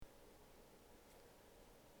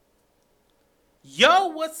Yo,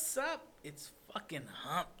 what's up? It's fucking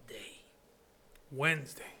hump day.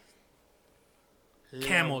 Wednesday.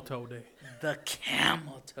 Camel toe day. The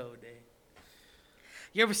camel toe day.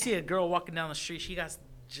 You ever see a girl walking down the street? She got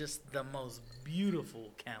just the most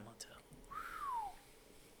beautiful camel toe.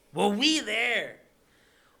 Well, we there.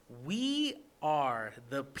 We are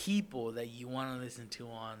the people that you want to listen to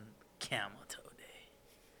on camel toe day.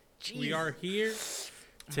 Jeez. We are here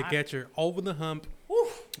to get you over the hump.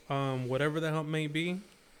 Whatever the hump may be.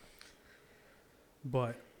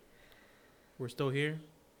 But we're still here.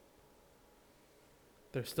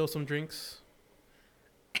 There's still some drinks.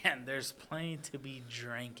 And there's plenty to be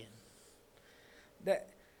drinking.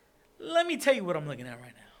 Let me tell you what I'm looking at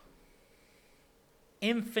right now.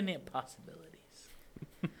 Infinite possibilities.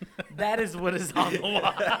 That is what is on the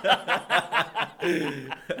wall.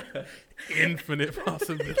 Infinite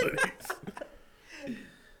possibilities.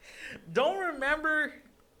 Don't remember,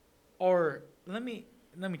 or let me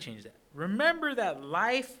change that. Remember that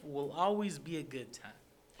life will always be a good time.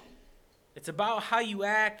 It's about how you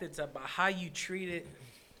act. It's about how you treat it.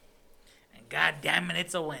 And God damn it,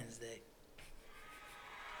 it's a Wednesday.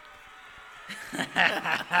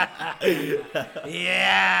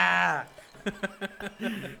 Yeah.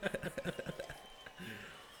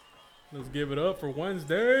 Let's give it up for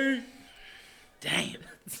Wednesday. Damn.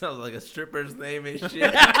 Sounds like a stripper's name and shit.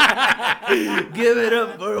 Give it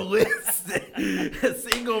up for Wednesday. A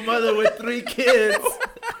single mother with 3 kids.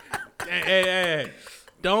 Hey.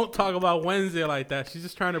 Don't talk about Wednesday like that. She's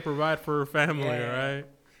just trying to provide for her family, all right?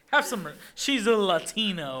 Have some. She's a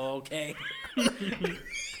Latino, okay?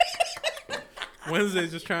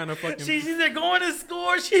 Wednesday's just trying to fucking... She's either going to school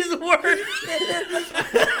or she's working.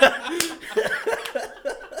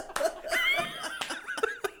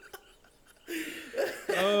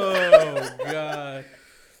 Oh, God.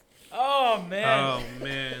 Oh, man. Oh,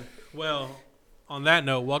 man. Well, on that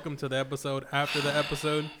note, welcome to the episode after the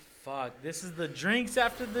episode. Fuck, this is the drinks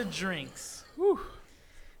after the drinks. Whew.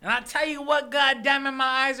 And I tell you what, goddammit, my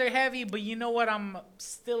eyes are heavy, but you know what? I'm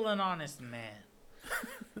still an honest man.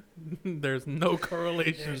 There's no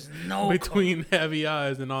correlation between heavy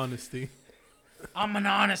eyes and honesty. I'm an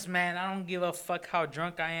honest man. I don't give a fuck how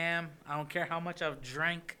drunk I am. I don't care how much I've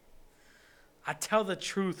drank. I tell the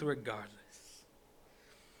truth regardless.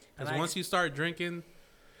 Because once you start drinking,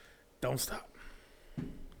 don't stop.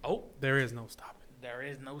 Oh. There is no stopping. There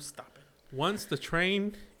is no stopping. Once the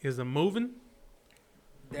train is a-moving,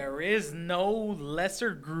 there is no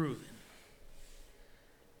lesser grooving.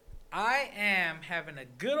 I am having a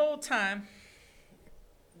good old time.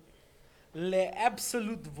 Le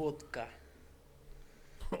Absolute Vodka.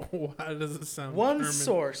 Why does it sound one German?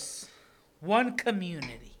 Source, one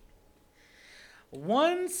community,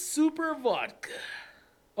 one super vodka.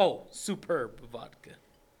 Oh, superb vodka.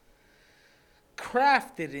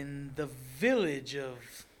 Crafted in the village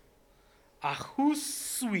of Aarhus,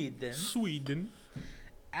 Sweden. Sweden.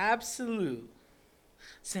 Absolute.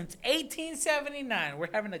 Since 1879, we're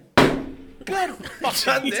having a good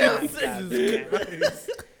fucking time.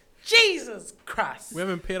 Jesus Christ. We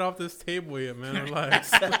haven't paid off this table yet, man.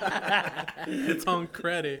 Relax. It's on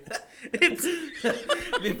credit. It's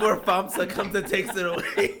before FAMSA comes and takes it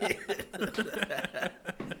away.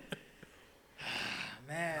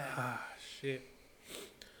 Man. Ah, shit.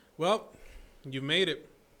 Well, you made it.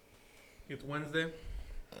 It's Wednesday.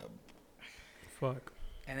 Fuck.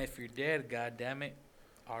 And if you're dead, goddammit,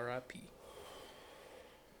 R.I.P.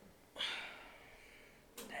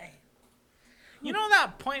 Dang. You know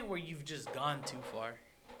that point where you've just gone too far?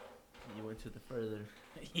 You went to the further.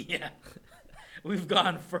 Yeah. We've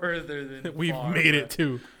gone further than We've far, made bro. it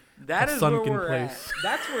to That a is where sunken we're place. at.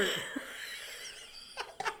 That's where...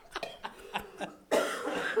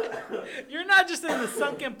 You're not just in the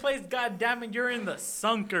sunken place, goddammit, you're in the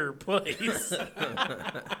sunker place.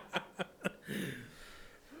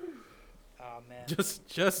 Oh, man.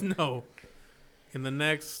 Just know, in the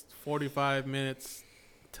next 45 minutes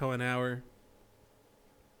to an hour,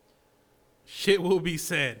 shit will be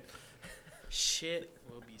said. Shit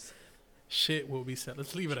will be said. Shit will be said.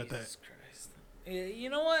 Let's leave it at that. Jesus Christ. You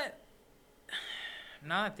know what?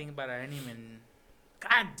 Now that I think about it, I didn't even...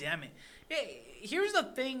 God damn it. Hey, here's the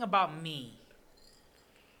thing about me.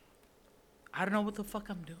 I don't know what the fuck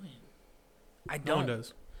I'm doing. I don't. No one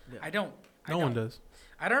does. Yeah. I don't. No one does.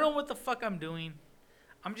 I don't know what the fuck I'm doing.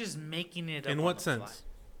 I'm just making it up. In what sense?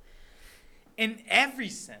 In every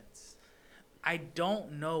sense. I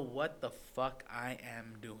don't know what the fuck I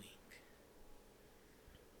am doing.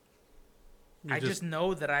 I just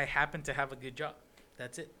know that I happen to have a good job.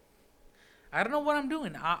 That's it. I don't know what I'm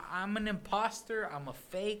doing. I'm an imposter. I'm a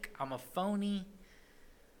fake. I'm a phony.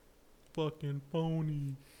 fucking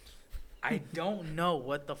phony. I don't know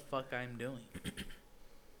what the fuck I'm doing.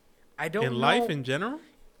 I don't In know. life in general?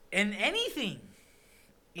 In anything.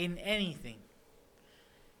 In anything.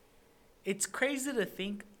 It's crazy to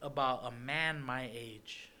think about a man my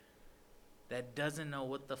age that doesn't know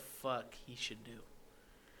what the fuck he should do.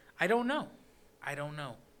 I don't know. I don't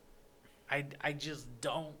know. I just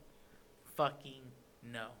don't fucking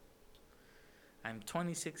know. I'm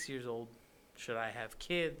 26 years old. Should I have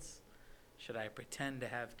kids? Should I pretend to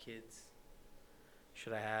have kids?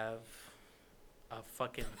 Should I have a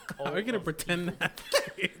fucking cult? How are you going to of pretend people? that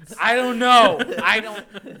kids? I don't know. I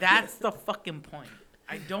don't. That's the fucking point.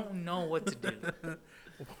 I don't know what to do.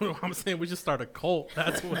 I'm saying we just start a cult.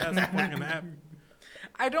 That's what's going to happen.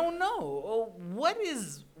 I don't know. Oh, what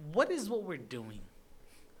is what we're doing?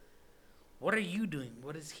 What are you doing?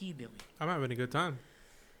 What is he doing? I'm having a good time.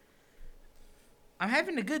 I'm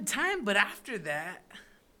having a good time, but after that,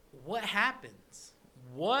 what happens?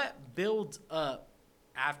 What builds up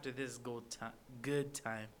after this good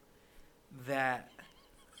time that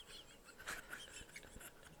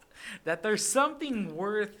that there's something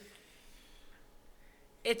worth.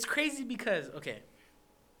 It's crazy because, okay,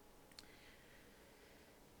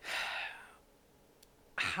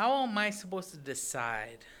 how am I supposed to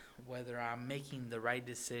decide whether I'm making the right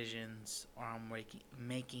decisions or I'm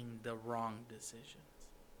making the wrong decisions?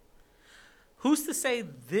 Who's to say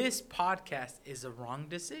this podcast is a wrong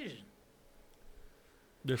decision?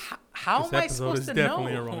 How This am I episode supposed is to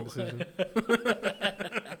definitely know? a wrong decision.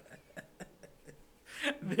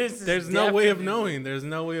 There's no way of knowing. There's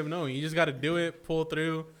no way of knowing. You just got to do it, pull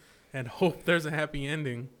through, and hope there's a happy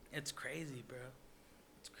ending. It's crazy, bro.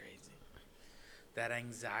 It's crazy. That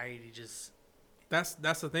anxiety just That's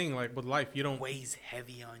the thing. Like with life, you don't weighs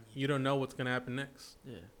heavy on you. you don't know what's gonna happen next.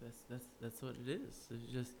 Yeah, that's what it is.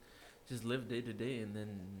 It's just live day to day, and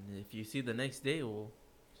then if you see the next day, well,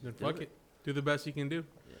 Then do fuck it. Do the best you can do.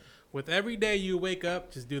 Yeah. With every day you wake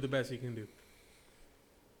up, just do the best you can do.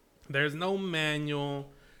 There's no manual.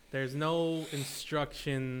 There's no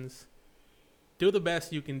instructions. Do the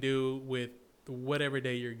best you can do with whatever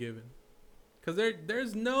day you're given. Because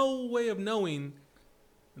there's no way of knowing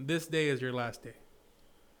this day is your last day.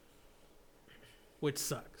 Which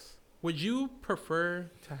sucks. Would you prefer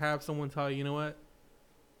to have someone tell you, you know what?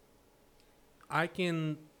 I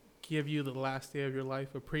can give you the last day of your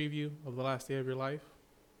life, a preview of the last day of your life.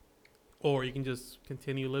 Or you can just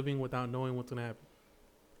continue living without knowing what's going to happen.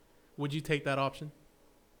 Would you take that option?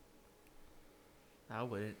 I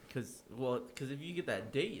wouldn't, because if you get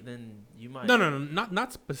that date, then you might. No,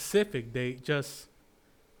 not specific date, just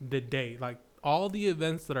the day. Like all the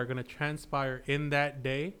events that are going to transpire in that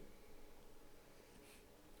day,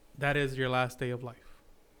 that is your last day of life.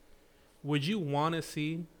 Would you want to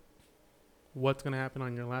see what's going to happen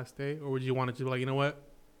on your last day? Or would you want to be like, you know what?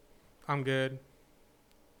 I'm good.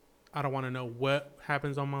 I don't want to know what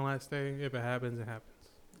happens on my last day. If it happens, it happens.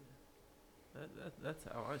 That's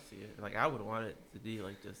how I see it. Like I would want it to be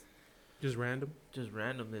like Just random? just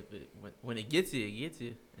random. If it when it gets you, it gets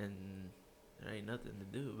you, and there ain't nothing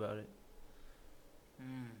to do about it.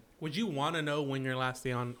 Would you want to know when your last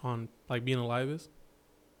day on like being alive is?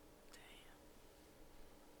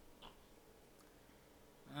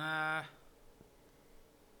 Damn.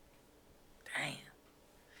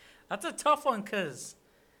 That's a tough one, cause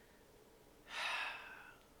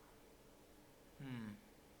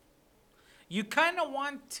you kind of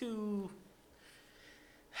want to.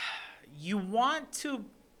 You want to.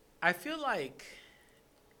 I feel like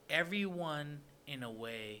everyone, in a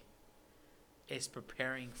way, is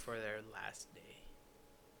preparing for their last day.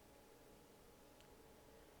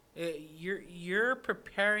 You're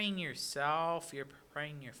preparing yourself. You're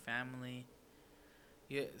preparing your family.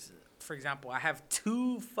 For example, I have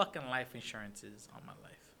 2 fucking life insurances on my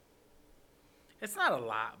life. It's not a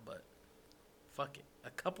lot, but fuck it, a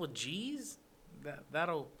couple G's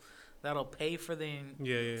that'll pay for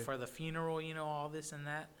for the funeral. You know, all this and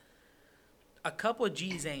that. A couple of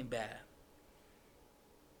G's ain't bad.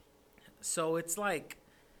 So it's like,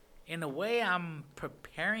 in a way, I'm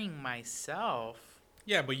preparing myself.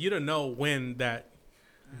 Yeah, but you don't know when that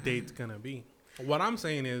date's gonna be. What I'm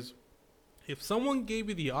saying is, if someone gave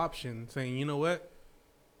you the option saying, you know what,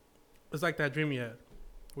 it's like that dream you had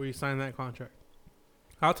where you signed that contract.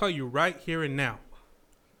 I'll tell you right here and now.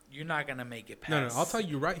 You're not gonna make it past. No, I'll tell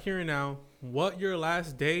you right here and now what your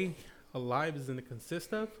last day alive is going to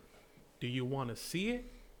consist of. Do you want to see it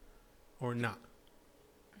or not?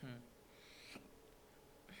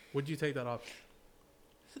 Would you take that option?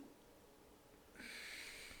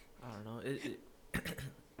 I don't know.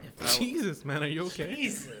 Jesus, man, are you okay?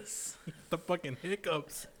 Jesus. The fucking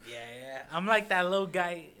hiccups. Yeah. I'm like that little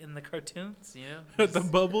guy in the cartoons, you know? The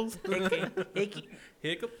bubbles.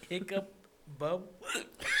 Hiccup. Hiccup. Bub.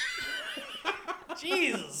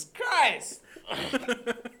 Jesus Christ.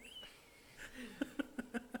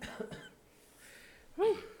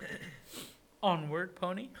 Onward,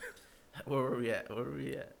 pony. Where were we at?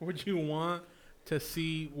 Would you want to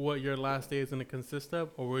see what your last day is going to consist of?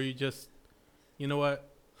 Or were you just, you know what?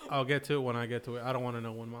 I'll get to it when I get to it. I don't want to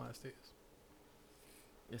know when my last day is.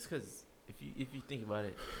 It's because if you think about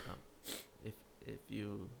it, if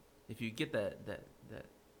you get that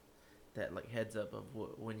like heads up of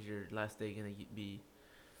when's your last day gonna be,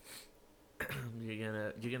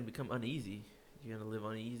 you're gonna become uneasy. You're gonna live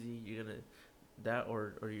uneasy. You're gonna that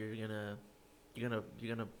or you're gonna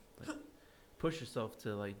like push yourself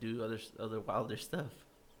to like do other wilder stuff.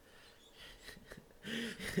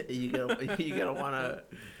 you wanna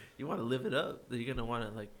live it up. You're gonna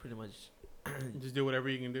wanna like pretty much just do whatever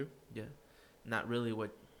you can do. Yeah, not really what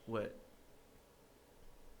you're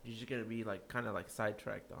just gonna be like kind of like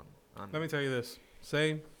sidetracked on. Let me tell you this.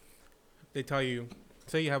 Say you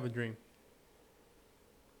have a dream.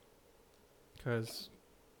 Because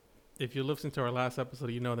if you listen to our last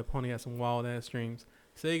episode, you know that Pony has some wild ass dreams.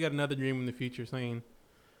 Say you got another dream in the future saying,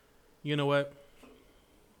 you know what?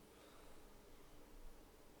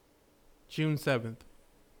 June 7th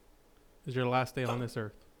is your last day on this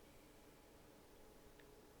earth.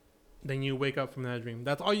 Then you wake up from that dream.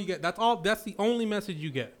 That's all you get. That's the only message you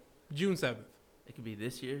get. June 7th. It could be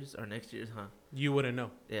this year's or next year's, huh? You wouldn't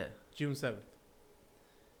know. Yeah. June 7th.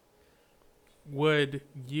 Would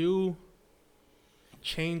you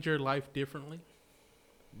change your life differently?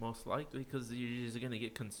 Most likely, because you're just going to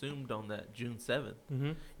get consumed on that June 7th.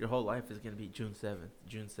 Mm-hmm. Your whole life is going to be June 7th,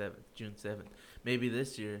 June 7th, June 7th. Maybe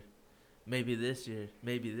this year.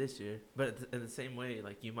 But in the same way,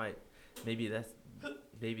 like you might, maybe that's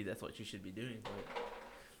what you should be doing.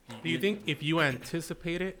 But do you think if you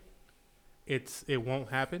anticipate it, it won't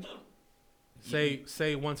happen?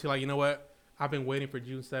 Say once you're like, you know what? I've been waiting for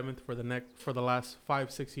June 7th for the last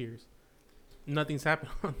 5-6 years. Nothing's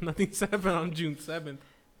happened. Nothing's happened on June 7th.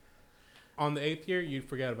 On the 8th year, you'd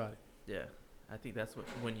forget about it. Yeah, I think that's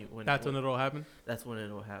when it'll happen. That's when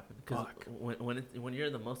it'll happen. Because when you're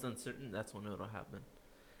the most uncertain, that's when it'll happen.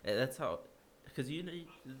 And that's how, because you know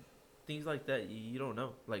things like that you don't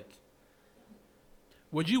know. Like,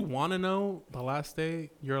 would you want to know the last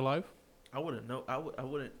day of your life? I wouldn't know. I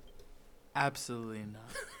wouldn't. Absolutely not.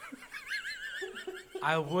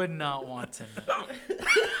 I would not want to know.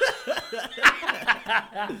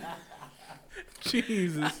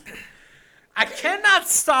 Jesus. I cannot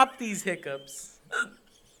stop these hiccups.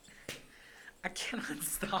 I cannot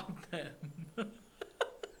stop them.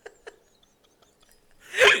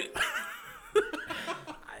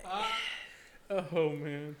 Oh,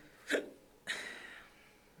 man.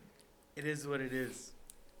 It is what it is.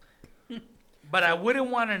 But I wouldn't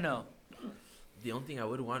want to know. The only thing I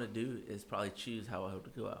would want to do is probably choose how I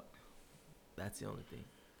would go out. That's the only thing.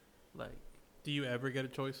 Like, do you ever get a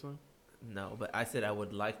choice though? No, but I said I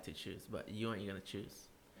would like to choose, but you ain't gonna choose.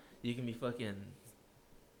 You can be fucking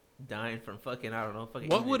dying from fucking, I don't know, fucking.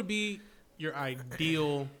 What would be your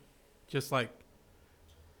ideal, just like,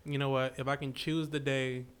 you know what, if I can choose the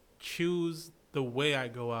day, choose the way I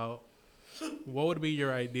go out, what would be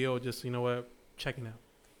your ideal, just, you know what, checking out?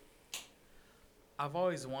 I've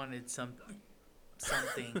always wanted something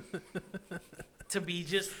to be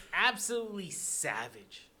just absolutely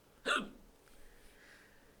savage.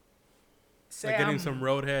 Like getting some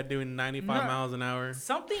roadhead doing 95 miles an hour.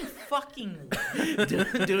 Something fucking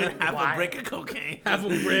doing half a brick of cocaine. Half a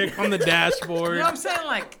brick on the dashboard. You know what I'm saying?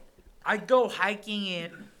 Like, I go hiking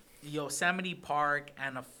in Yosemite Park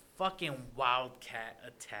and a fucking wildcat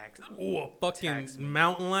attacks. Ooh, a fucking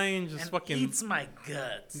mountain lion just and fucking eats my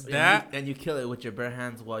guts. And you kill it with your bare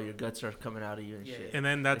hands while your guts are coming out of you and shit. And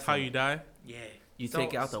then that's how you die? Yeah. You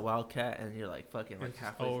take out the wildcat and you're like fucking like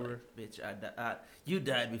halfway over. Like, bitch, you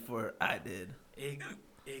died before I did.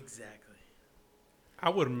 Exactly.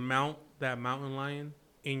 I would mount that mountain lion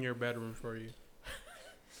in your bedroom for you.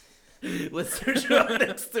 With Sergio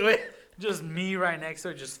next to it. Just me right next to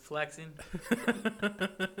her, just flexing.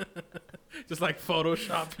 Just like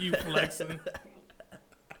Photoshop you flexing.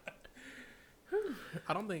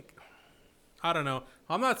 I don't know.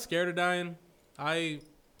 I'm not scared of dying.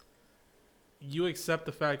 You accept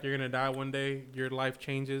the fact you're gonna die one day. Your life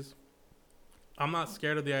changes. I'm not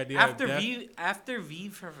scared of the idea of death. After V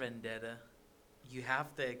for Vendetta, you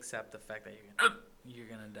have to accept the fact that you're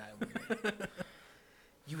gonna die one day.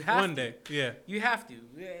 You have one day, yeah. You have to.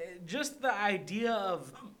 Just the idea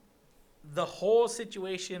of the whole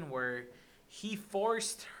situation where he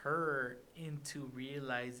forced her into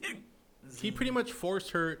realizing He pretty much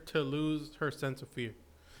forced her to lose her sense of fear.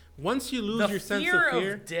 Once you lose the your sense fear of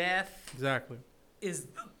fear, of death exactly. is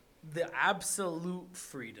the absolute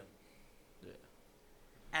freedom. Yeah.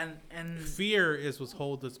 And Fear is what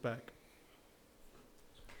holds us back.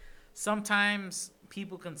 sometimes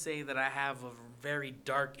people can say that I have a very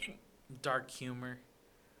dark humor,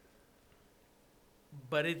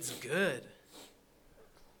 but it's good.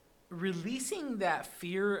 Releasing that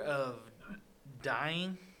fear of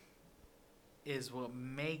dying is what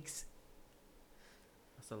makes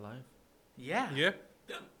That's alive. yeah. Yeah,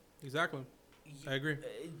 exactly. I agree.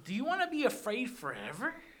 Do you want to be afraid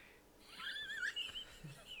forever?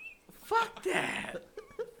 Fuck that.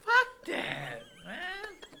 Fuck that, man.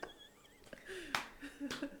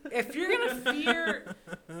 If you're gonna fear,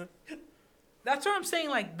 that's what I'm saying.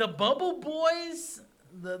 Like the bubble boys,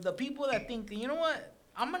 the people that think, you know what,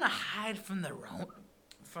 I'm gonna hide from the Rona.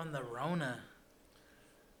 Fuck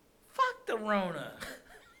the Rona.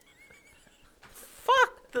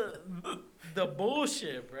 Fuck the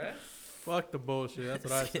bullshit, bruh. Fuck the bullshit. That's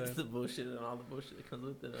what I It's said. the bullshit and all the bullshit that comes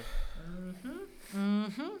with it.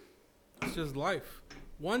 It's just life.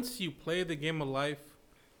 Once you play the game of life,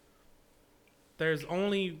 there's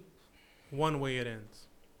only one way it ends.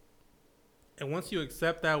 And once you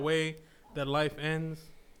accept that way that life ends,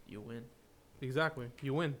 You win. exactly,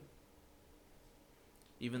 you win.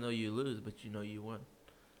 Even though you lose, but you know you won.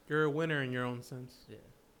 You're a winner in your own sense. Yeah.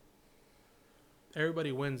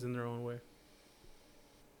 Everybody wins in their own way.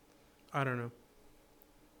 I don't know.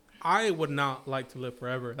 I would not like to live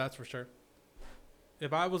forever, that's for sure.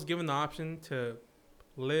 If I was given the option to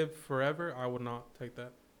live forever, I would not take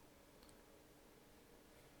that.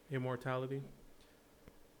 Immortality.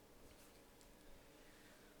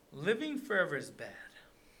 Living forever is bad.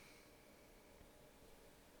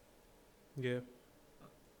 Yeah.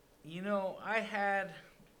 You know, I had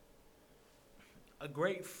a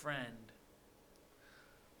great friend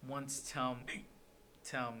once tell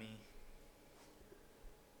me,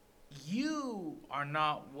 you are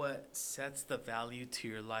not what sets the value to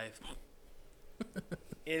your life.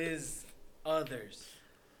 It is others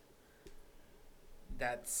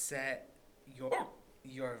that set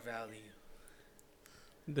your value.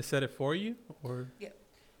 They said it for you, or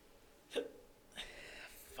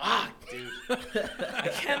Fuck, dude. I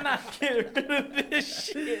cannot get rid of this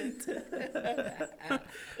shit.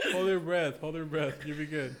 hold your breath. Hold your breath. You'll be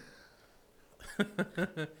good.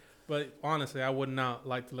 But honestly, I would not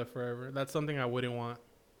like to live forever. That's something I wouldn't want.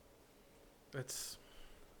 It's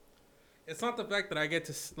not the fact that I get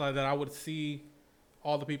to that I would see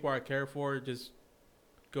all the people I care for just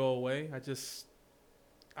go away.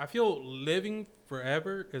 I feel living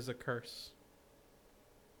forever is a curse.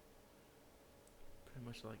 Pretty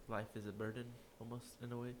much like life is a burden, almost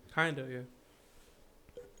in a way. Kinda, yeah.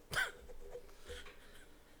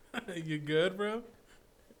 You good, bro?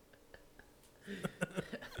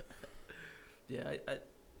 Yeah, I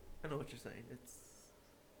know what you're saying.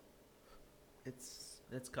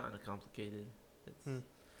 It's kind of complicated. It's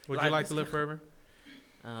Would Life you like is to live forever?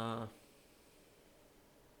 nah.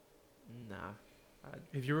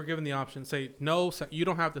 If you were given the option, say no, you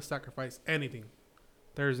don't have to sacrifice anything.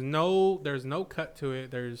 There's no cut to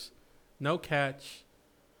it. There's no catch.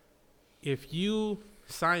 If you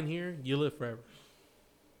sign here, you live forever.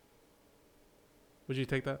 Would you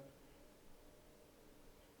take that?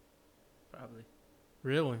 Probably.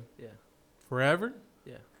 Really? Yeah. Forever?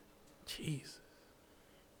 Yeah. Jeez.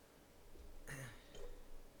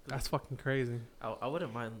 That's fucking crazy. I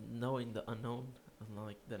wouldn't mind knowing the unknown and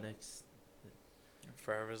like the next.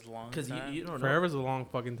 Forever's a long Because time. you don't know. Forever's a long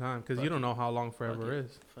fucking time because you Fuck don't it. know how long Fuck forever it.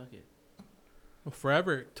 is. Fuck it. Well,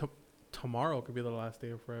 forever, tomorrow could be the last day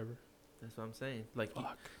of forever. That's what I'm saying. Like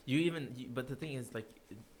Fuck. but the thing is,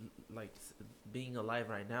 being alive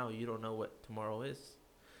right now, you don't know what tomorrow is.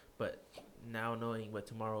 But now knowing what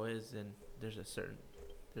tomorrow is, and there's a certain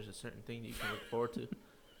thing you can look forward to.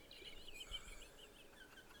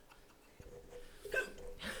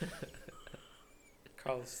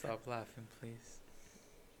 Carlos, stop laughing, please.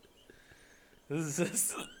 This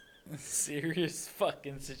is a serious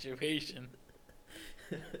fucking situation.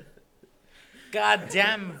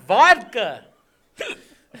 Goddamn vodka!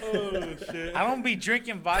 Oh shit! I don't be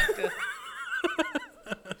drinking vodka.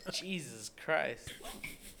 Jesus Christ.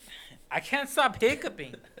 I can't stop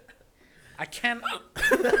hiccuping. I cannot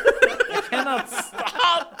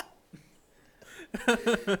stop.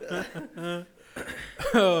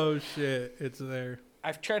 Oh shit! It's there.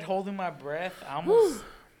 I've tried holding my breath.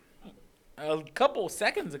 I A couple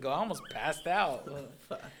seconds ago, I almost passed out.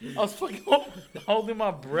 I was fucking holding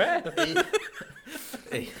my breath.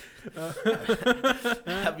 Hey,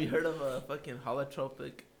 have you heard of fucking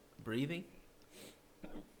holotropic breathing?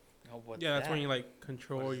 Oh, what's Yeah, that's that? when you like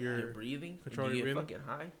control Your your breathing. control and you your get breathing?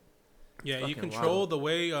 fucking high. yeah. You fucking control wild. the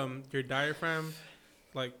way your diaphragm,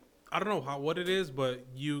 like I don't know what it is, but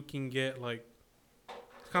you can get like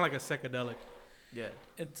it's kind of like a psychedelic. Yeah.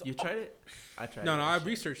 It's You tried it? I tried No, it. no, I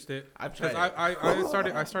researched it I've because tried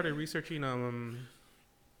it. I started researching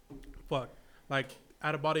like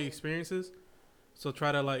out of body experiences. So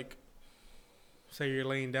try to like say you're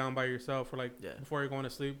laying down by yourself or like Yeah. before you're going to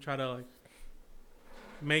sleep, try to like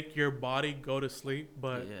make your body go to sleep,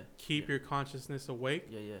 but Yeah, yeah. keep your consciousness awake.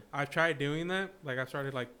 Yeah, yeah. I've tried doing that. Like I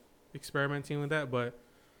started like experimenting with that, but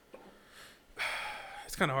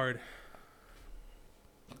it's kind of hard.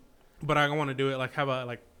 But I want to do it like have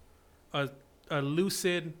a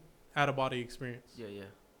lucid out of body experience. Yeah, yeah.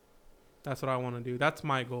 That's what I want to do. That's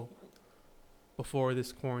my goal before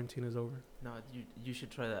this quarantine is over. No, you should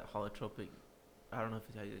try that holotropic. I don't know if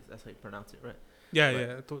it's that's how you pronounce it, right?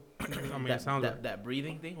 Yeah, But yeah. I mean, that, it sounds that, like that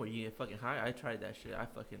breathing thing where you get fucking high. I tried that shit. I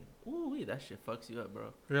fucking that shit fucks you up, bro.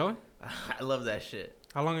 really. I love that shit.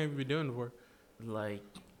 How long have you been doing it for? Like,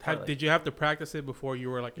 probably, Did you have to practice it before you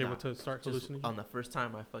were like Nah, able to start just hallucinating? on the first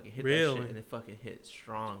time I fucking hit that Really? shit, and it fucking hit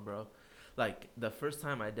strong, bro. Like the first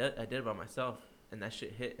time I did it by myself, and that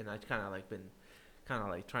shit hit, and I kind of like been kind of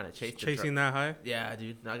like trying to chase the Chasing that high. Yeah,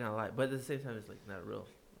 dude, not gonna lie, but at the same time, it's like not real.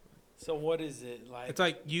 So what is it like? It's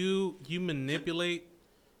like you manipulate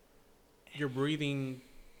your breathing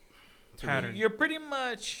pattern. You're pretty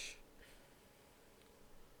much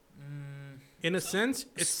In a sense,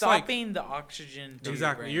 it's like stopping the oxygen. To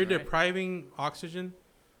exactly. Your You're brain, right? depriving oxygen,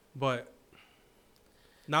 but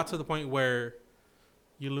not to the point where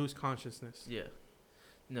you lose consciousness. Yeah,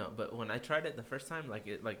 no, but when I tried it the first time,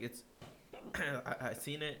 it's I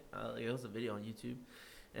seen it. It was a video on YouTube,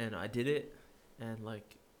 and I did it, and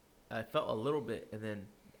like I felt a little bit, and then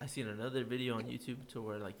I seen another video on YouTube to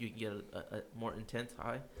where like you can get a more intense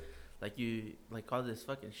high, like you like all this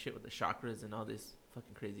fucking shit with the chakras and all this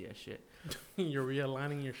fucking crazy ass shit. You're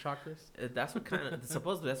realigning your chakras. That's what kind of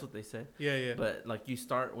supposedly that's what they say. Yeah, yeah. But like you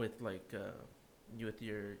start with like you with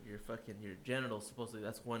your fucking your genitals. Supposedly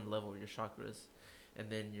that's one level of your chakras, and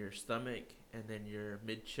then your stomach, and then your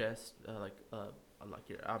mid chest, like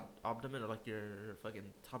your abdomen or like your fucking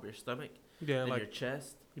top of your stomach. Yeah, Then like your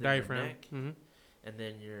chest, your then diaphragm. your neck, Mm-hmm. and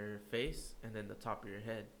then your face, and then the top of your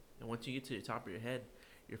head. And once you get to the top of your head,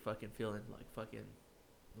 you're fucking feeling like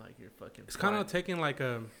you're fucking. It's kind of flying. taking like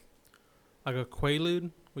a quaalude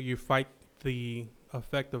where you fight the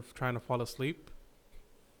effect of trying to fall asleep.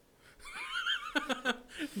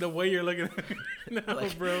 The way you're looking at me now,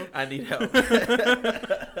 Like, bro. I need help.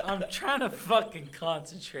 I'm trying to fucking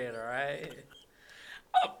concentrate. All right.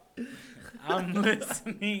 I'm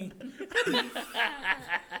listening.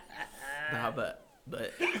 Nah, but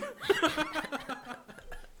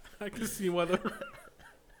I can see why the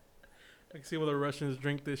Russians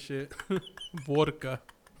drink this shit. Vodka.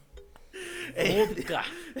 Vodka.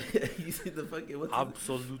 You see the fucking what's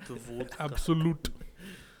Absolute vodka. Absolute.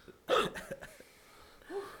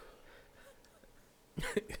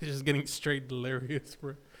 It's just getting straight delirious,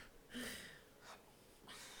 bro.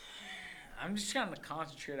 I'm just trying to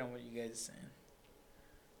concentrate on what you guys are saying.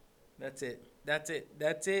 That's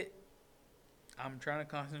it. I'm trying to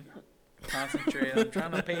concentrate. I'm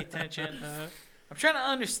trying to pay attention. I'm trying to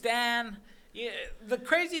understand. Yeah, the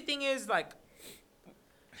crazy thing is, like,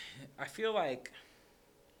 I feel like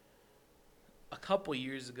a couple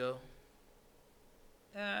years ago,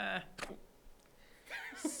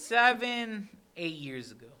 7, 8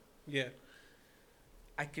 years ago, Yeah.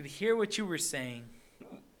 I could hear what you were saying,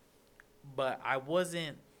 but I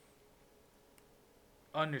wasn't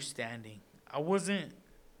understanding.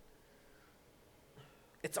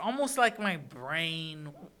 It's almost like my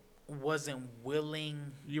brain wasn't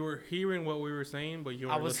willing. You were hearing what we were saying, but you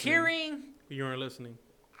weren't I was listening. hearing, You weren't listening.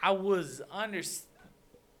 I was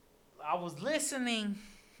listening,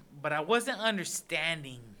 but I wasn't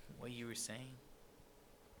understanding what you were saying.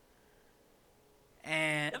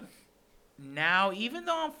 And now, even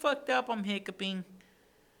though I'm fucked up, I'm hiccuping,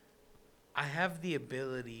 I have the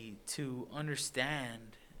ability to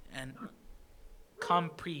understand and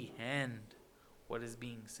comprehend what is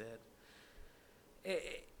being said.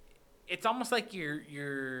 It's almost like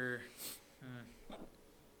you're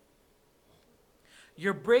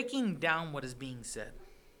breaking down what is being said.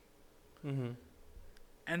 Mm-hmm.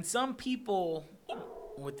 And some people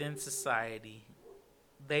within society,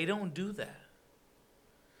 they don't do that.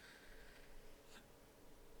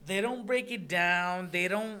 they don't break it down. They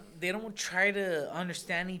don't try to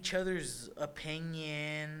understand each other's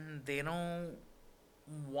opinion. They don't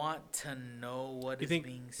want to know what You is think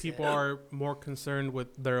being said. people are more concerned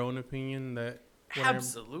with their own opinion that whatever-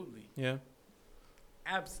 Absolutely. yeah,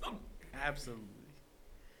 Absolutely.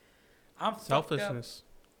 I'm fucked up. selfishness.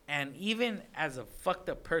 And even as a fucked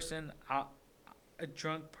up person, a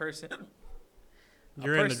drunk person,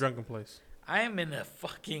 You're in the drunken place. I am in a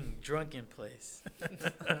fucking drunken place.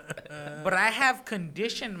 But I have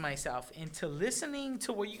conditioned myself into listening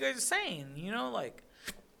to what you guys are saying. You know, like,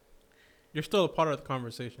 You're still a part of the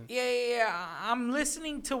conversation. yeah. I'm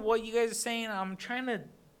listening to what you guys are saying. I'm trying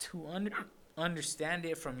to understand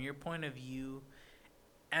it from your point of view.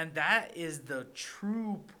 And that is the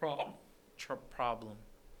true problem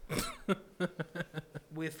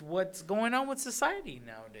with what's going on with society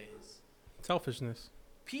nowadays. Selfishness.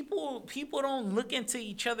 People don't look into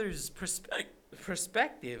each other's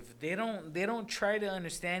perspective. They don't try to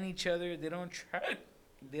understand each other. They don't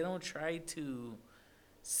try to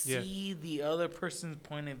see the other person's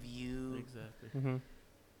point of view. Exactly. Mm-hmm.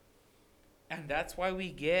 And that's why we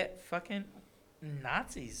get fucking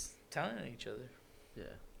Nazis telling each other.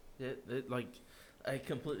 Yeah. Like, I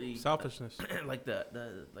completely Selfishness. like the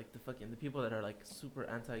fucking the people that are like super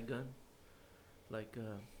anti-gun, like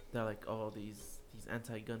they're like, oh, these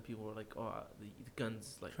anti-gun people are like, oh, the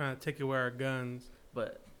guns, like, Trying to take away our guns.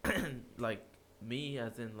 but like me,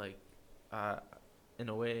 as in like in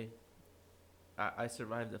a way, I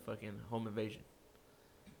survived the fucking home invasion,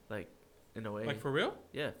 like, in a way. Like, for real?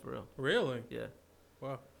 Yeah, for real. Really? Yeah.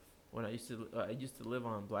 Wow. When I used to live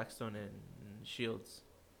on Blackstone and Shields.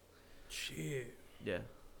 Shit. Yeah.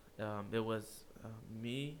 It was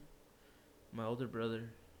me, my older brother,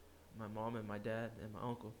 my mom and my dad and my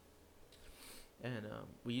uncle. And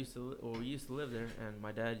we used to live there, and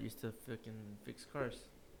my dad used to fucking fix cars.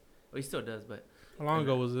 Well, he still does, but How long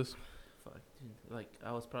ago was this? fuck, dude, like,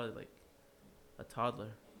 I was probably like a toddler.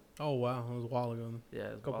 Oh, wow. It was a while ago. Yeah,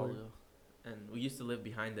 it was a Couple while years. ago. And we used to live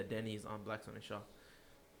behind the Denny's on Blackstone and Shaw.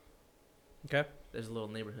 Okay. There's a little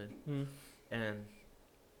neighborhood. Mm. And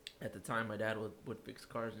at the time, my dad would fix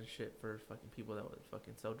cars and shit for fucking people that would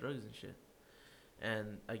fucking sell drugs and shit.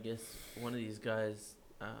 And I guess one of these guys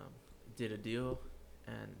did a deal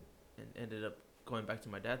and ended up going back to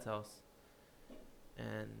my dad's house.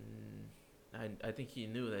 And I think he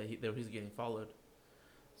knew that he was getting followed.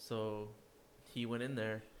 So he went in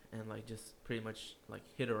there and, like, just pretty much, like,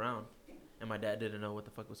 hid around. And my dad didn't know what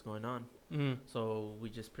the fuck was going on. Mm. So we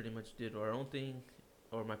just pretty much did our own thing,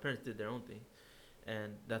 or my parents did their own thing.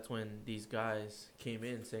 And that's when these guys came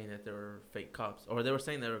in saying that they were fake cops. Or they were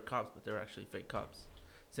saying they were cops, but they were actually fake cops.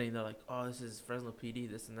 Saying they're like, oh, this is Fresno PD,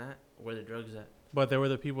 this and that. Where the drugs at? But they were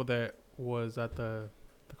the people that was at the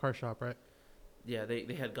car shop, right? Yeah, they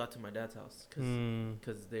had got to my dad's house.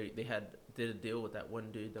 Because they had did a deal with that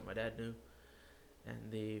one dude that my dad knew. And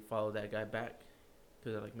they followed that guy back.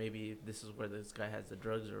 Because they're like, maybe this is where this guy has the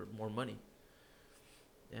drugs or more money.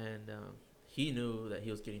 And he knew that he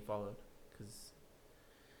was getting followed.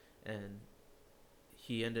 And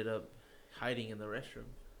he ended up hiding in the restroom.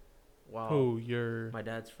 Wow. Who, your... My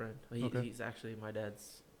dad's friend. Okay. He's actually my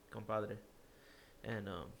dad's compadre. And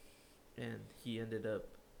he ended up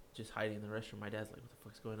just hiding in the restroom. My dad's like, what the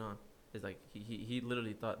fuck's going on? It's like, he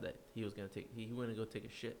literally thought that he was going to he went to go take a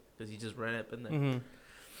shit. Because he just ran up in there.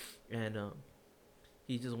 Mm-hmm. And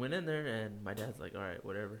he just went in there, and my dad's like, all right,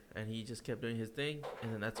 whatever. And he just kept doing his thing.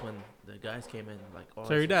 And then that's when the guys came in, like, oh.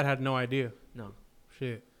 So your dad had no idea? No.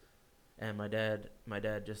 Shit. And my dad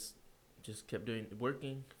just kept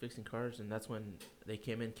working, fixing cars, and that's when they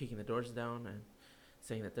came in, kicking the doors down and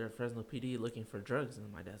saying that they're Fresno PD looking for drugs.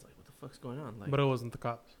 And my dad's like, "What the fuck's going on?" Like, But it wasn't the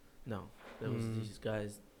cops. no, there was these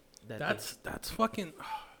guys. That's fucking.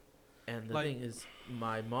 And the like- thing is,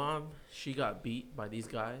 my mom, she got beat by these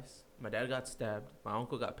guys. My dad got stabbed. My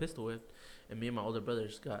uncle got pistol whipped, and me and my older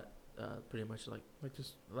brothers got pretty much like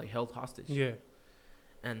just held hostage. yeah.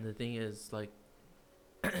 And the thing is, like,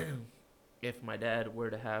 if my dad were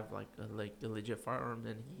to have like a legit firearm,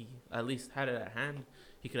 then he at least had it at hand.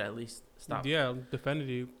 He could at least stop. Yeah, defended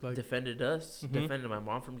you. Like, Defended us. Mhm. Defended my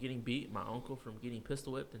mom from getting beat. My uncle from getting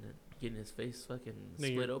pistol whipped and then getting his face fucking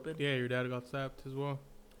split open. yeah, your dad got stabbed as well.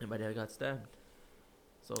 And my dad got stabbed.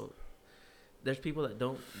 So there's people that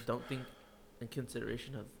don't think in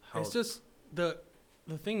consideration of how. It's just the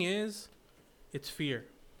thing is, it's fear,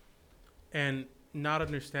 and not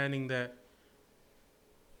understanding that.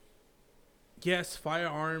 Yes,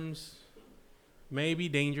 firearms may be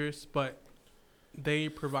dangerous, but they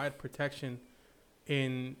provide protection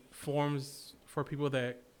in forms for people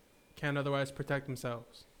that can't otherwise protect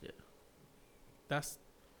themselves. Yeah. That's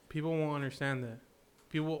People won't understand that.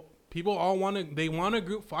 People all want to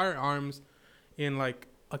group firearms in like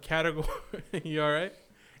a category. You all right?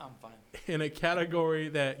 I'm fine. In a category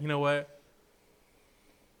that, you know what?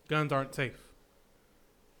 Guns aren't safe.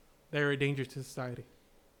 They're a danger to society.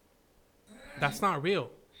 That's not real.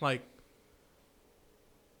 Like,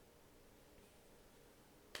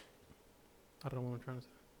 I don't know what I'm trying to say.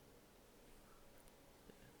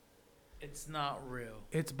 It's not real.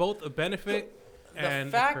 It's both a benefit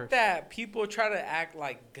and The a fact curse. that people try to act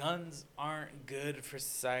like guns aren't good for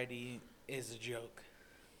society is a joke.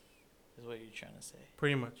 Is what you're trying to say.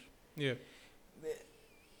 Pretty much. Yeah.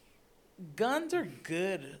 Guns are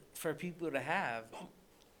good for people to have.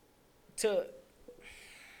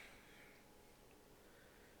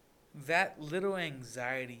 That little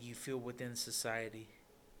anxiety you feel within society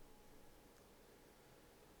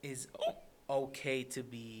is okay to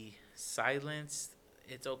be silenced.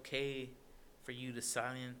 It's okay for you to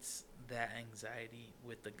silence that anxiety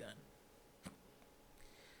with the gun.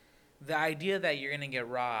 The idea that you're going to get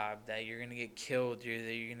robbed, that you're going to get killed, that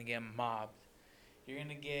you're going to get mobbed, you're going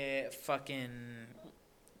to get fucking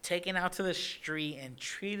taken out to the street and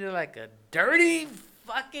treated like a dirty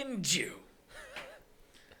fucking Jew.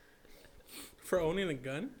 For owning a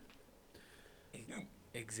gun?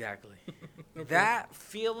 Exactly. Okay. That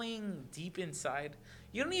feeling deep inside,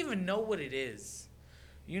 you don't even know what it is.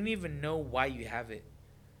 You don't even know why you have it.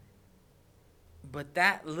 But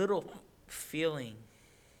that little feeling,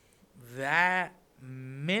 that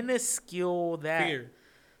minuscule,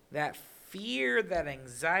 that fear, that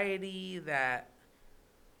anxiety, that...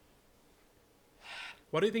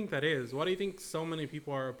 What do you think that is? Why do you think so many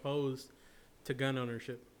people are opposed to gun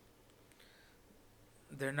ownership?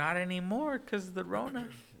 They're not anymore because of the Rona.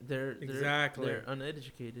 They're Exactly.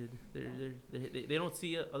 uneducated. They don't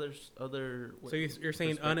see other. So you're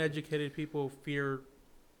saying uneducated people fear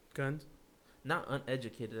guns? Not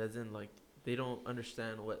uneducated, as in like they don't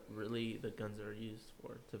understand what really the guns are used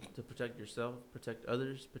for, to protect yourself, protect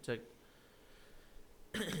others, protect.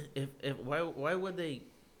 if why would they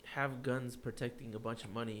have guns protecting a bunch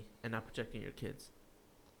of money and not protecting your kids?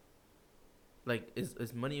 Like,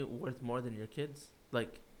 is money worth more than your kids?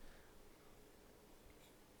 Like,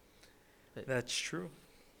 That's true.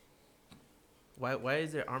 why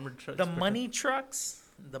is there armored trucks? The money trucks,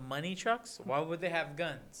 why would they have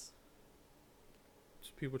guns?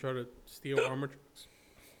 Just people try to steal armor trucks.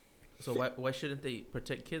 So why shouldn't they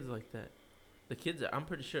protect kids like that? The kids, I'm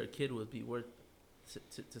pretty sure a kid would be worth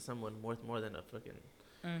to someone worth more than a fucking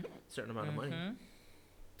certain amount of money.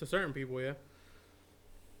 To certain people, yeah.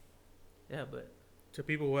 Yeah, but To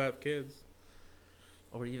people who have kids.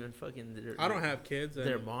 or even fucking I don't have kids.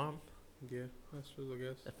 their mom, Yeah, that's true, I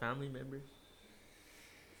guess. a family member.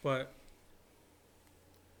 But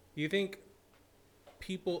do you think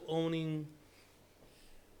people owning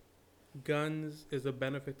guns is a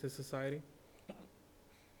benefit to society?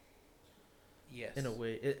 Yes. In a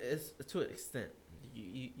way, it's to an extent.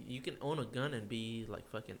 You can own a gun and be like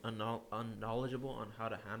fucking unknowledgeable on how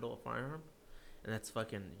to handle a firearm, and that's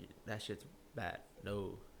fucking, that shit's bad.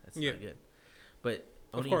 No, that's not good. But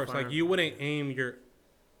of course, like you wouldn't aim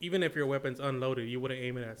even if your weapon's unloaded, you wouldn't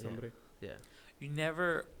aim it at somebody. Yeah. You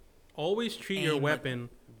never Always treat your aim a weapon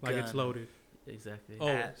like it's gun loaded. Exactly. Oh.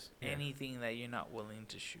 at Always. anything that you're not willing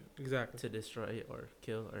to shoot. Exactly. To destroy or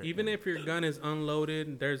kill or Even if your gun is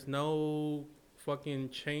unloaded, there's no fucking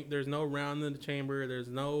there's no round in the chamber, there's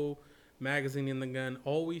no magazine in the gun.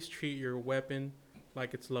 Always treat your weapon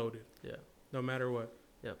like it's loaded. Yeah. No matter what.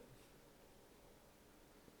 Yep.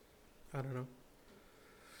 I don't know.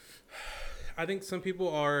 I think some people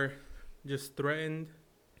are just threatened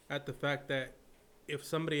at the fact that if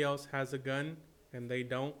somebody else has a gun and they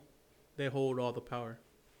don't, they hold all the power.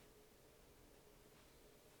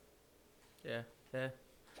 Yeah.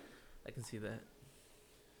 I can see that.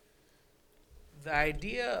 The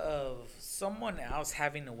idea of someone else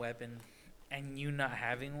having a weapon and you not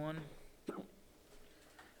having one,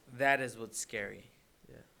 that is what's scary.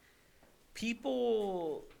 Yeah.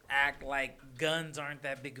 People act like guns aren't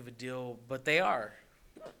that big of a deal, but they are.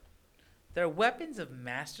 They're weapons of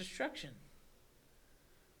mass destruction.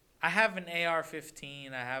 I have an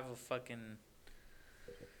AR-15. I have a fucking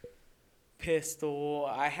pistol.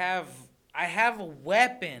 I have a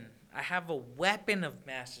weapon. I have a weapon of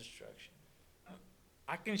mass destruction.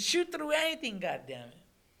 I can shoot through anything, goddammit.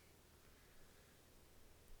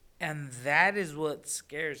 And that is what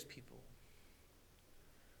scares people.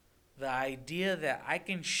 The idea that I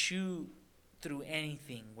can shoot through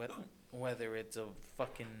anything, whether it's a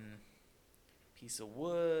fucking piece of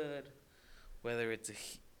wood, whether it's a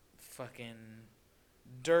fucking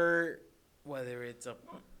dirt, whether it's a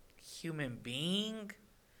human being,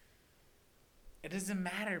 it doesn't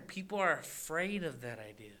matter. People are afraid of that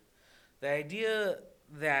idea. The idea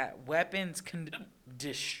that weapons can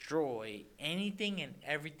destroy anything and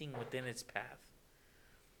everything within its path.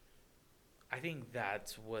 I think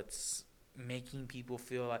that's what's making people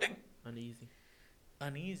feel like uneasy.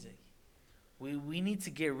 We need to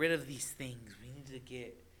get rid of these things. We need to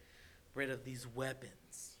get rid of these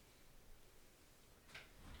weapons.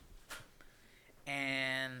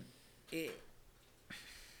 And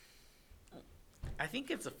I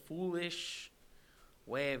think it's a foolish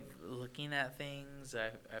way of looking at things.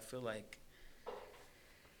 I feel like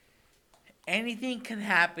anything can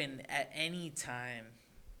happen at any time.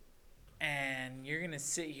 And you're going to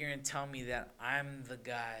sit here and tell me that I'm the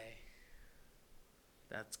guy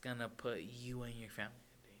that's going to put you and your family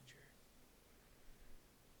in danger.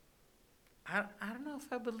 I don't know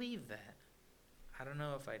if I believe that. I don't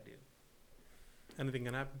know if I do. Anything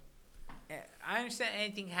can happen. I understand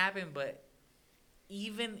anything can happen, but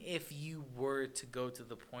even if you were to go to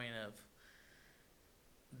the point of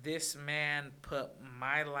this man put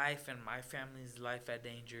my life and my family's life at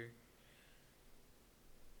danger,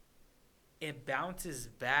 it bounces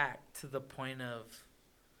back to the point of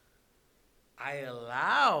I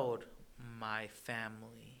allowed my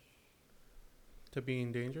family To be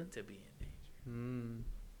in danger? to be in danger. Mm.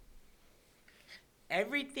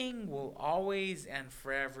 Everything will always and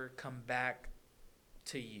forever come back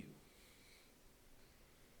to you.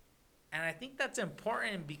 And I think that's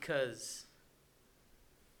important because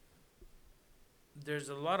there's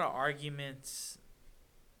a lot of arguments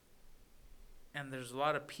and there's a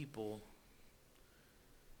lot of people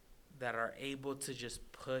that are able to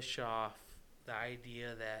just push off the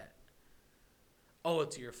idea that, oh,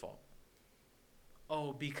 it's your fault.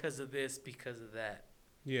 Oh, because of this, because of that.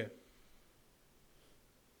 Yeah.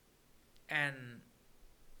 And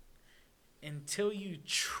until you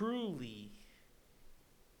truly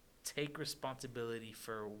take responsibility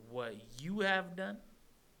for what you have done,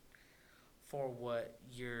 for what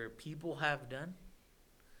your people have done,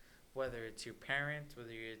 whether it's your parents, whether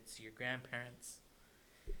it's your grandparents,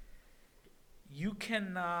 you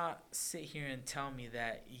cannot sit here and tell me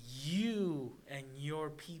that you and your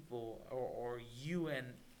people, or you and,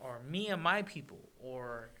 or me and my people,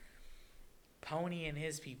 or Pony and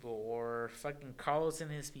his people, or fucking Carlos and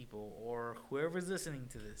his people, or whoever's listening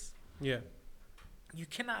to this. Yeah. You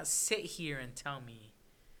cannot sit here and tell me,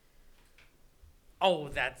 oh,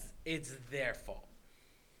 it's their fault.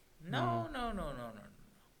 No.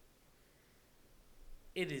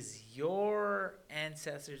 It is your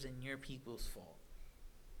ancestors and your people's fault.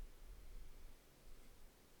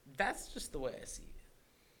 That's just the way I see it.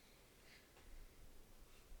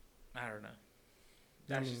 I don't know.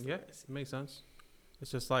 That's just the way I see it makes sense.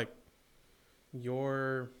 It's just like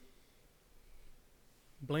you're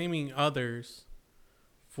blaming others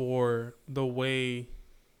for the way.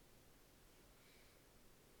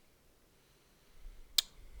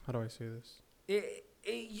 How do I say this?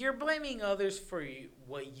 You're blaming others for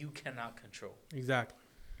what you cannot control. Exactly.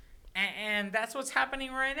 And that's what's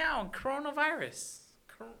happening right now in coronavirus.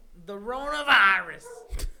 The coronavirus.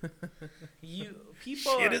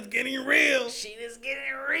 Shit is getting real. Shit is getting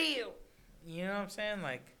real. You know what I'm saying?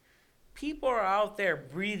 Like, people are out there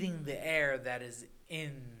breathing the air that is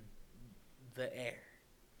in the air.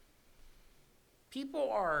 People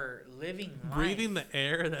are living life. Breathing the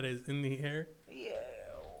air that is in the air? Yeah.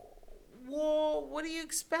 Well, what do you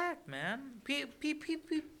expect, man?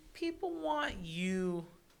 People want you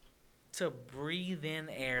to breathe in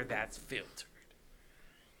air that's filtered.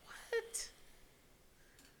 What?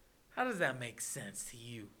 How does that make sense to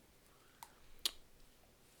you?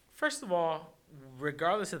 First of all,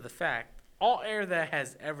 regardless of the fact, all air that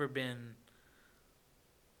has ever been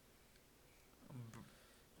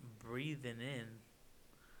breathing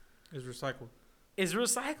in Is recycled. is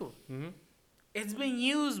recycled. Mm-hmm. It's been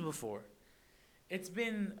used before. It's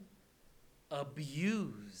been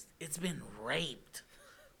abused. It's been raped.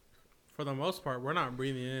 For the most part, we're not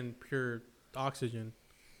breathing in pure oxygen.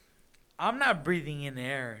 I'm not breathing in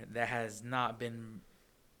air that has not been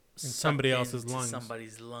in somebody else's into lungs.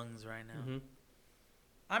 somebody's lungs right now. Mm-hmm.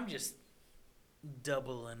 I'm just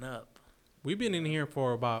doubling up. We've been in here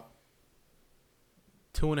for about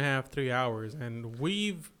 2.5, 3 hours, and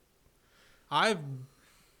I've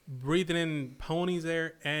breathed in Pony's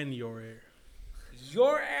air and your air.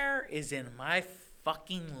 Your air is in my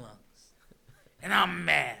fucking lungs. And I'm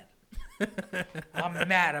mad. I'm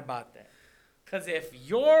mad about that. Because if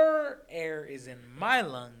your air is in my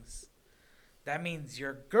lungs, that means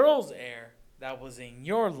your girl's air that was in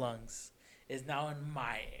your lungs is now in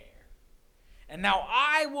my air. And now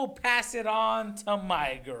I will pass it on to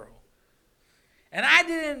my girl. And I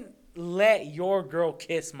didn't let your girl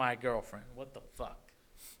kiss my girlfriend. What the fuck?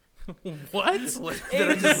 What?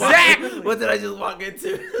 Exactly. What did I just walk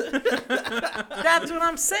into? That's what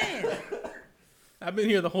I'm saying. I've been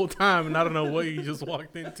here the whole time, and I don't know what you just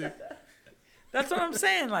walked into. That's what I'm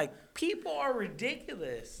saying. Like, people are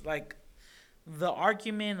ridiculous. Like, the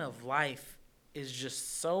argument of life is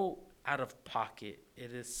just so out of pocket.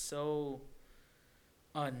 It is so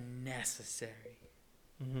unnecessary.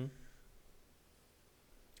 Mm-hmm.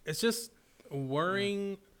 It's just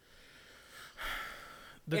worrying.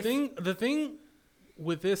 The thing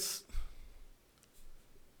with this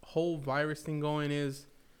whole virus thing going is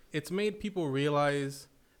it's made people realize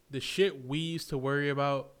the shit we used to worry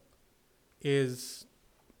about is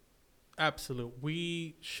absolute.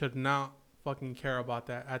 We should not fucking care about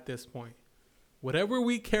that at this point. Whatever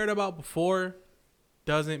we cared about before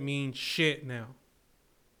doesn't mean shit now.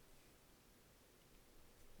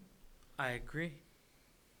 I agree.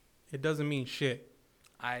 It doesn't mean shit.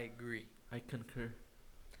 I agree. I concur.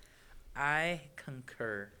 I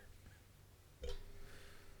concur.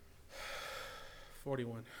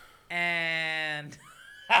 41. And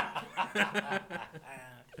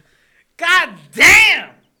God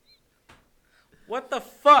damn! What the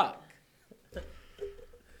fuck?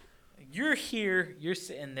 You're here, you're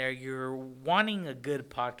sitting there, you're wanting a good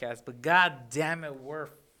podcast, but god damn it, we're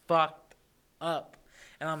fucked up.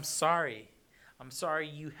 And I'm sorry. I'm sorry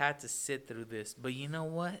you had to sit through this, but you know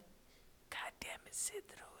what? God damn it, sit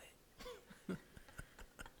through it.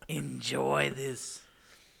 Enjoy this.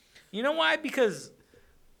 You know why? Because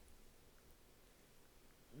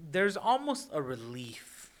there's almost a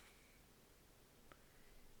relief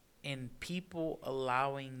in people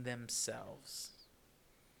allowing themselves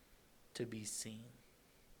to be seen.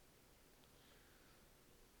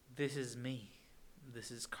 This is me.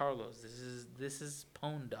 This is Carlos. This is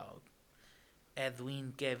Pone Dog.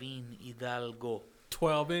 Edwin Kevin Hidalgo.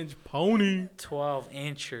 12-inch pony.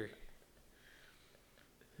 12-incher.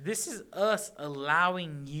 This is us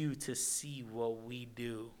allowing you to see what we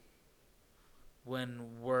do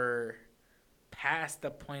when we're past the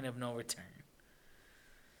point of no return.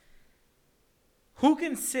 Who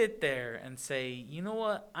can sit there and say, you know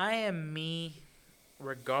what, I am me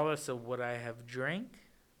regardless of what I have drank,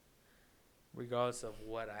 regardless of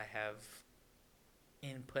what I have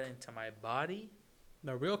input into my body?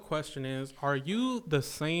 The real question is, are you the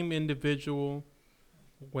same individual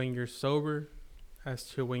when you're sober as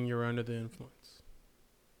to when you're under the influence?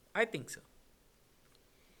 I think so.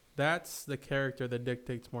 That's the character that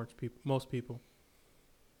dictates most people.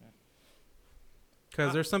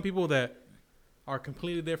 Because there's some people that are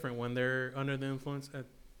completely different when they're under the influence to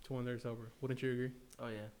when they're sober. Wouldn't you agree? Oh,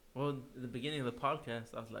 yeah. Well, in the beginning of the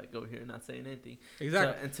podcast, I was like, over here not saying anything.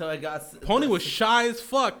 Exactly. So, until I got... Pony was shy as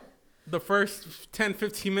fuck the first 10,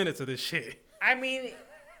 15 minutes of this shit. I mean,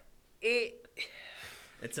 it...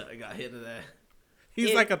 Until I got hit of that.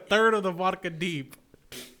 He's like a third of the vodka deep.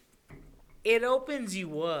 It opens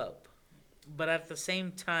you up, but at the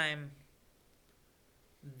same time,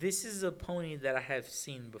 this is a pony that I have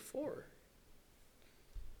seen before.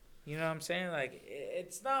 You know what I'm saying? Like,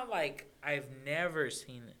 it's not like I've never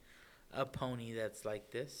seen a pony that's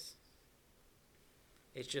like this.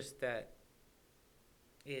 It's just that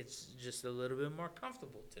it's just a little bit more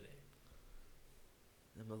comfortable today.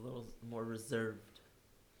 I'm a little more reserved.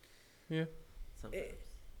 Yeah. Sometimes.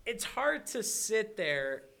 It's hard to sit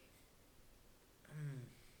there.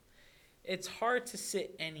 It's hard to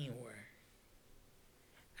sit anywhere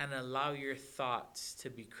and allow your thoughts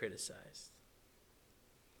to be criticized.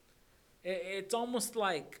 It's almost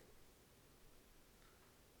like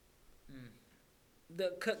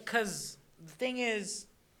because the thing is,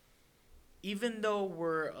 even though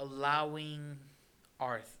we're allowing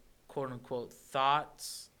our quote unquote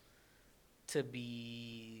thoughts to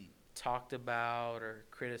be talked about or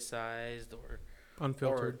criticized or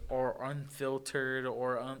Unfiltered. or unfiltered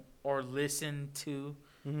or listened to,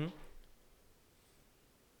 Mm-hmm.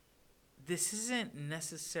 this isn't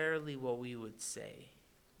necessarily what we would say.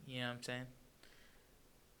 You know what I'm saying?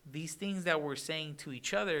 These things that we're saying to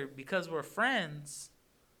each other, because we're friends,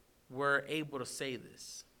 we're able to say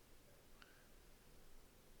this.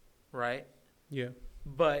 Right? Yeah.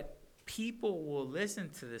 But people will listen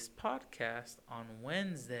to this podcast on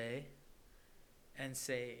Wednesday and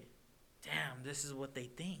say, damn, this is what they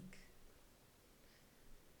think.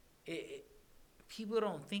 People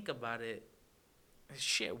don't think about it.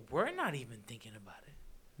 Shit, we're not even thinking about it.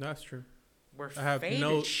 That's true. We're I have faded,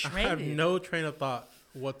 no train of thought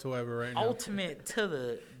whatsoever right now. ultimate to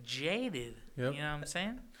the jaded. Yep. You know what I'm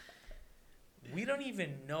saying? we don't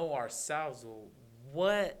even know ourselves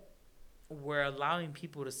what we're allowing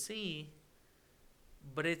people to see,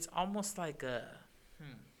 but it's almost like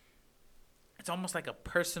it's almost like a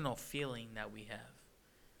personal feeling that we have.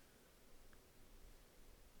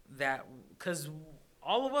 That, because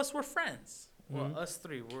all of us were friends. Well, us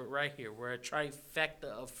three, we're right here. We're a trifecta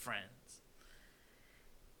of friends.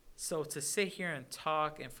 So to sit here and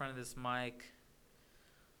talk in front of this mic,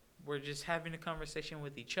 we're just having a conversation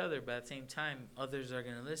with each other, but at the same time, others are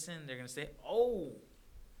going to listen. They're going to say, oh,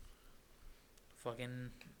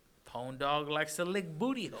 fucking Pone Dog likes to lick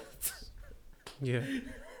booty holes. Yeah.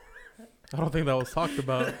 I don't think that was talked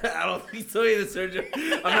about. I don't think so either, Sergio.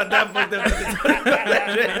 I'm not that fucked up to talk about that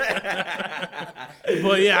shit.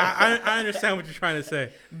 But yeah, I understand what you're trying to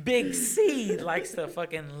say. Big C likes to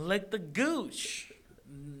fucking lick the gooch.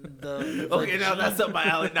 Okay, now that's up my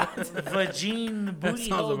alley now. Vagine booty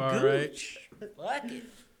sounds hole about gooch. Fuck it.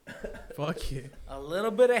 Fuck it. A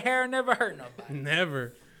little bit of hair never hurt nobody.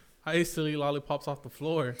 Never. I used to eat lollipops off the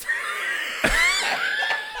floor.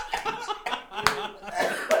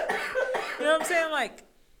 You know what I'm saying? Like,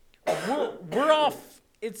 we're all.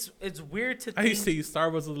 It's weird to. I used to eat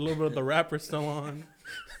Starbucks with a little bit of the wrapper still on.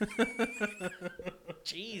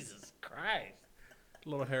 Jesus Christ.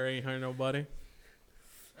 Little hair ain't hurt nobody.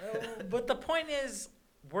 But the point is,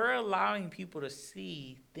 we're allowing people to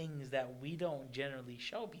see things that we don't generally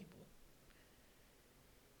show people.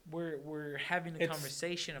 We're having a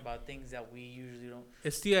conversation about things that we usually don't.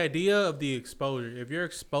 It's the idea of the exposure. If you're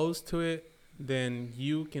exposed to it, then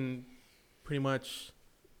you can pretty much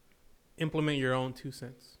implement your own 2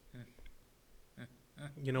 cents.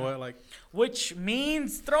 You know what? Like, which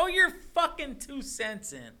means throw your fucking 2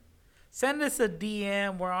 cents in. Send us a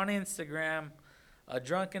DM. We're on Instagram, A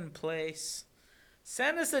Drunken Place.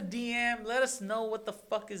 Send us a DM. Let us know what the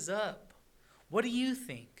fuck is up. What do you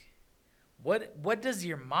think? What does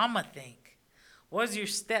your mama think? What does your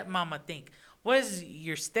stepmama think? What does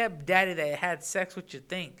your stepdaddy that had sex with you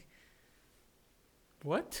think?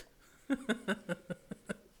 what?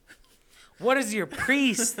 What does your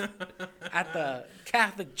priest at the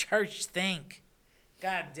Catholic Church think?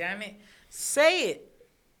 God damn it. Say it.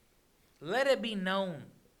 Let it be known.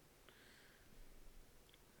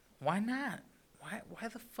 Why not? Why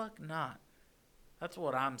the fuck not? That's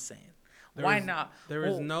what I'm saying. Why not? There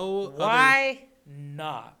is no Why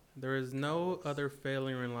not? There is no other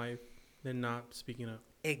failure in life than not speaking up.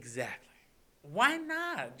 Exactly. Why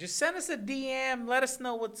not? Just send us a DM. Let us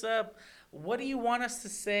know what's up. What do you want us to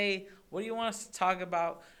say? What do you want us to talk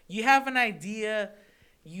about? You have an idea.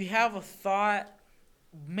 You have a thought.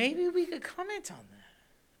 Maybe we could comment on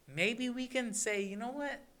that. Maybe we can say, you know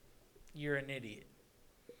what? You're an idiot.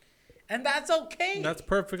 And that's okay. That's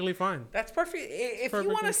perfectly fine. That's perfect. If you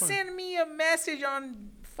want to send me a message on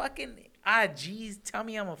fucking IGs, tell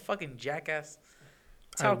me I'm a fucking jackass.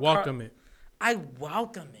 I welcome it. I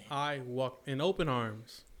welcome it. I walk in open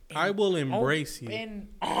arms. I will embrace you. Open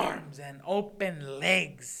arms and open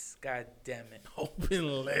legs. God damn it.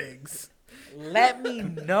 Open legs. Let me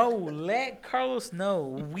know. Let Carlos know.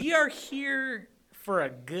 We are here for a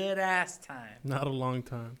good ass time. Not a long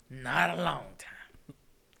time. Not a long time.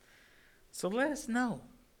 So let us know.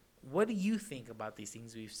 What do you think about these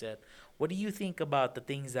things we've said? What do you think about the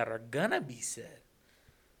things that are gonna be said?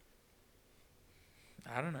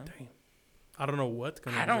 I don't know. Damn. I don't know what's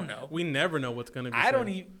gonna be. I don't know. We never know what's gonna be. I don't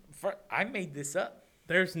even. I made this up.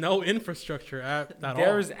 There's no infrastructure at all.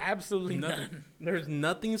 There is absolutely none. There's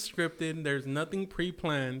nothing scripted. There's nothing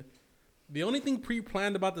pre-planned. The only thing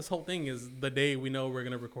pre-planned about this whole thing is the day we know we're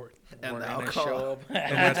gonna record. And we're the gonna alcohol. show up.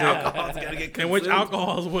 And that's it. Alcohol's gonna get And which consumed.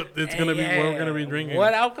 alcohol is what it's gonna be? What we're gonna be drinking?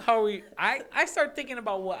 What alcohol we? I start thinking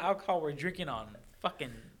about what alcohol we're drinking on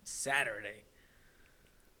fucking Saturday.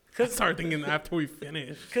 I start thinking after we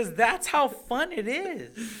finish. Cause that's how fun it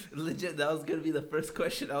is. Legit, that was gonna be the first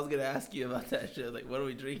question I was gonna ask you about that shit. Like, what are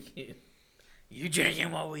we drinking? You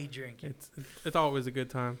drinking what we drinking? It's always a good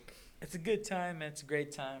time. It's a good time. It's a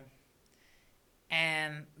great time.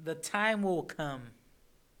 And the time will come.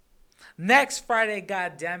 Next Friday,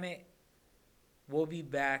 God damn it, we'll be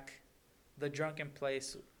back. The Drunken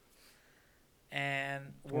Place. And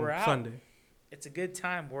we're out. Sunday. It's a good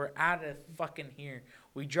time. We're out of fucking here.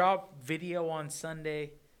 We drop video on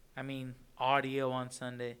Sunday. Audio on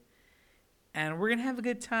Sunday. And we're going to have a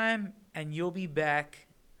good time. And you'll be back.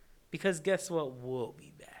 Because guess what? We'll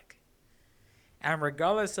be back. And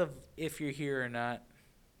regardless of if you're here or not,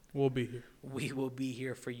 We'll be here. we will be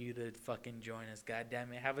here for you to fucking join us. God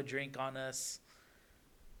damn it. Have a drink on us.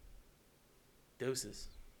 Deuces.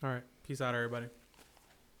 All right. Peace out, everybody.